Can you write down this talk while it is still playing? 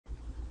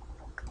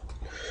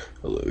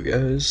Hello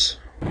guys,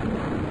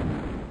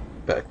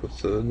 back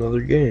with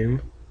another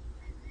game.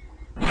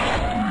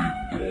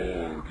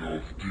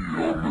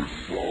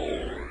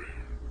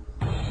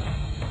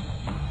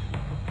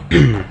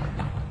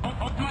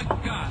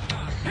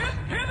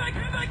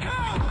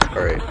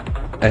 Alright,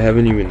 I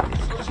haven't even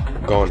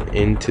gone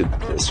into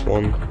this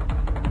one.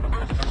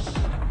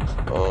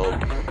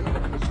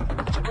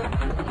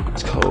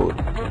 It's called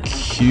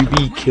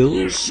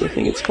Cubikills, I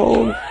think it's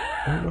called.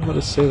 I don't know how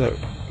to say that,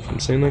 if I'm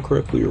saying that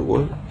correctly or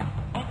what.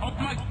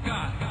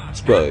 It's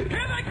by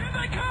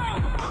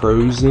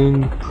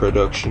Prozen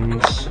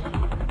Productions.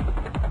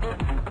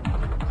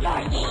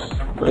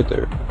 Right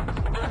there.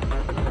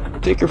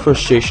 Take your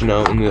frustration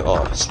out in the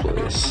office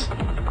place.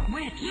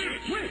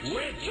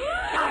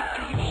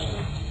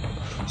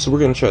 So we're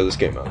gonna try this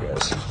game out,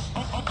 guys. It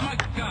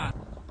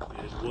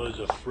was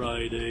a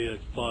Friday at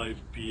 5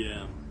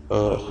 p.m. I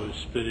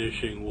was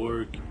finishing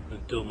work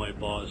until my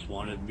boss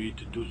wanted me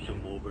to do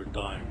some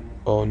overtime.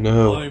 Oh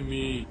no. Why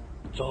me?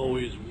 It's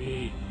always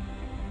me.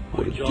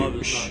 My job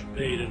is not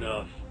paid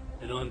enough.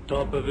 And on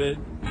top of it...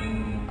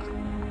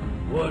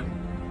 What?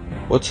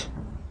 What?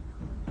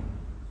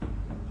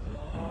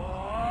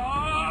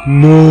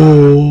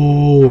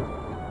 No!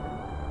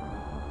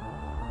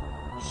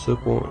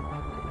 Step one.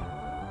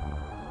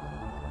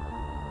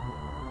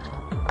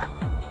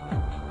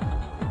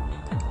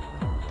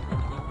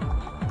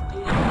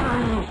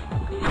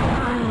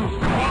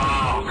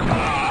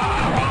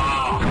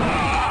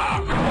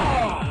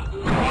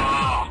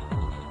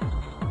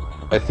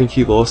 I think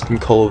he lost in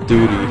Call of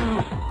Duty.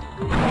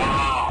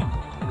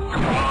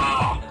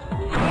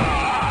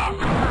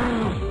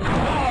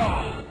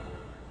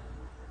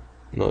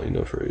 Not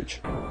enough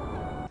rage.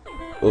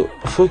 Well,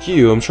 fuck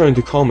you, I'm trying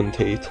to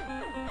commentate.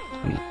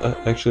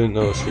 Actually,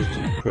 no, it's supposed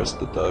to press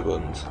the die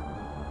buttons.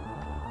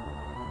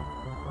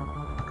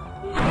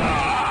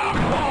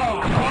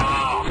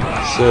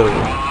 So...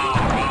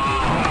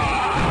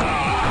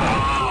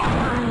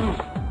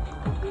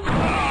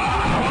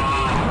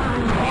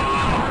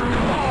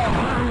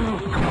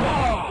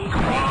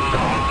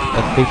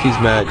 I think he's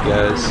mad,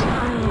 guys.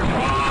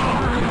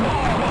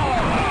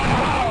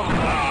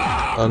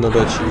 I don't know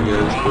about you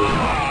guys, but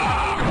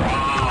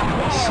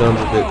he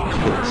sounds a bit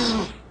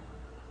pissed.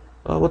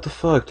 Oh, what the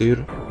fuck,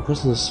 dude? I'm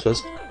pressing this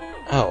fast.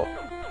 Ow.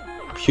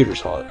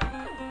 Computer's hot.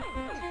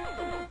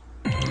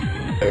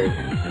 Alright,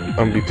 I'm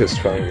gonna be pissed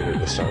if I don't get it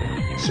this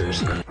time.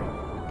 Seriously.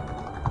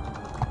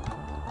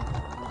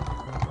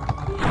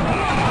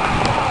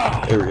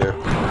 There we go.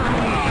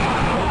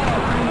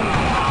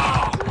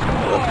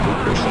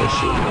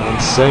 I'm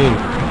insane.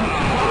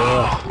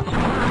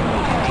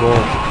 Come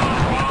on.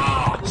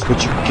 That's what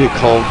you get,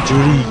 Call of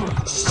Duty.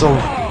 Son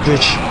of a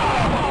bitch.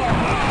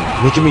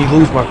 Making me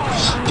lose my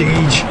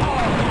prestige.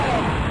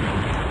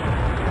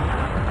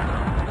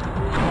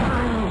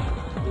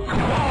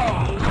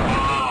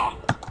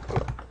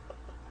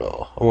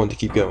 Oh, I wanted to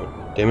keep going.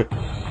 Damn it.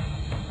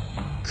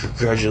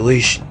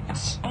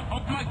 Congratulations.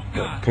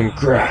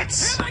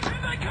 Congrats.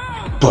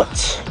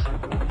 But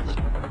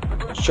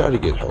try to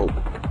get help.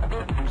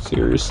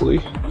 Seriously?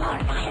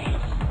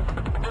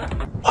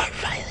 More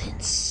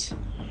violence.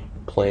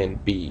 Plan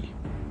B.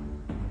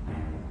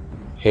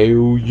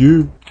 Hell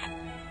yeah.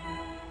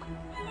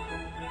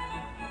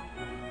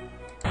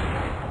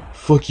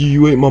 Fuck you,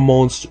 you ate my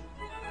monster.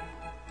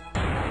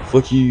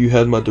 Fuck you, you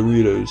had my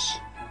Doritos.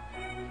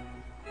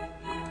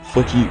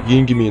 Fuck you, you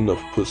didn't give me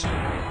enough pussy.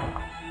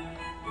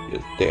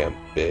 You damn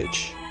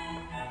bitch.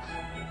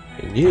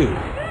 And you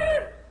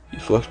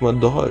fucked my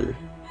daughter.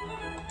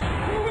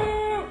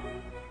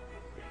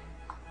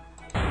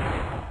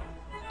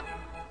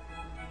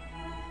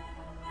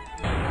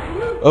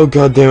 Oh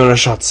god damn it, I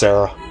shot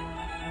Sarah.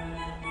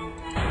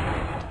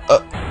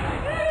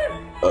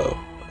 Oh,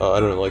 I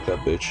don't like that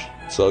bitch.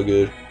 It's all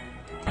good.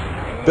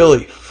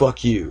 Billy,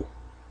 fuck you.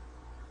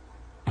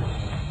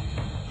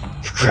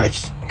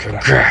 Congrats.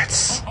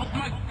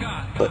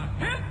 But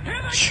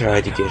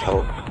try to get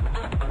help.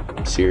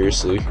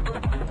 Seriously.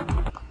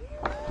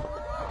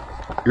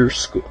 Your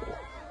school.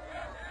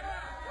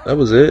 That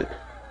was it?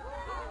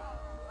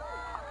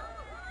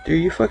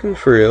 Dude, you fucking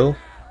for real?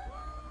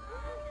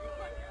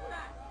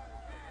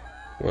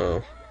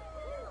 Wow.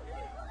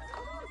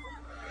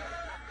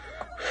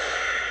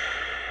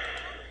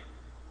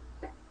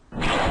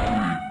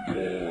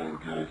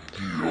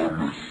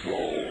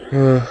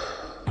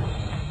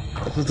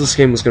 I thought this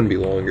game was gonna be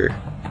longer.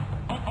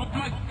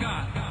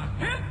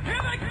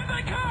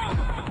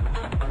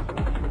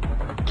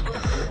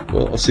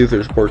 Well, I'll see if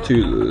there's part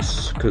 2 to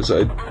this, because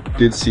I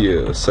did see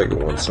a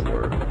second one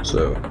somewhere,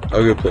 so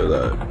I'll go play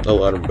that.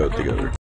 I'll add them both together.